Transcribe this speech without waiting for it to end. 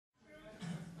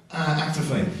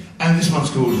actively. And this one's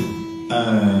called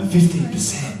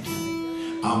 15%.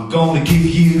 I'm gonna give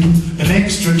you an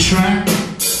extra track.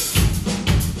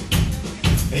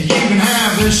 You can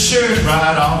have this shirt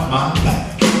right off my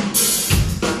back.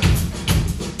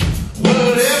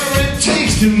 Whatever it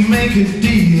takes to make a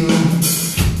deal.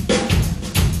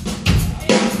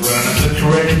 Run up the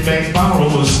credit bank, borrow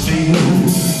or steal.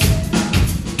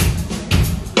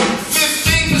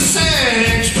 15%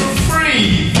 extra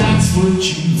free. That's what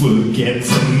you would get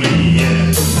from me. Yeah.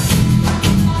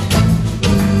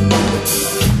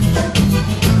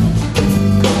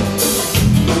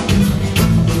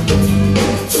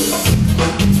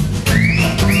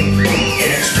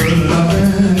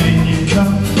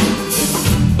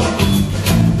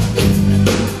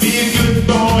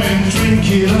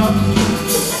 It up.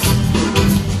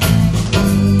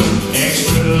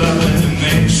 Extra loving,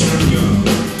 extra young.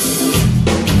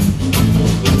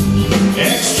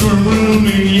 Extra room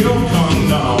in your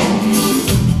condom.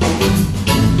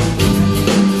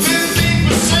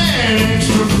 15%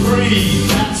 extra free.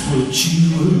 That's what you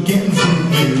were getting from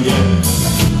me, yeah.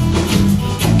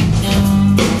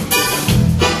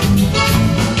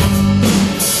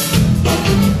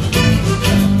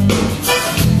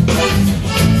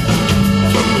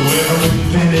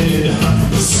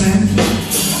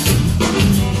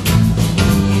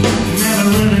 Never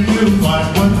really knew quite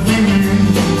what they meant.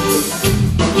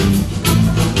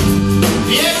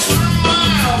 The extra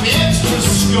mile, the extra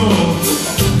score,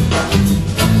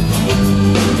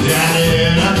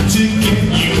 added up to get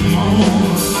you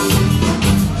more.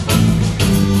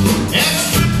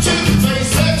 Extra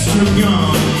toothpaste, extra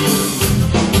gum,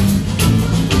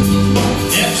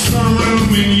 extra room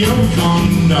in your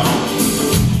condom.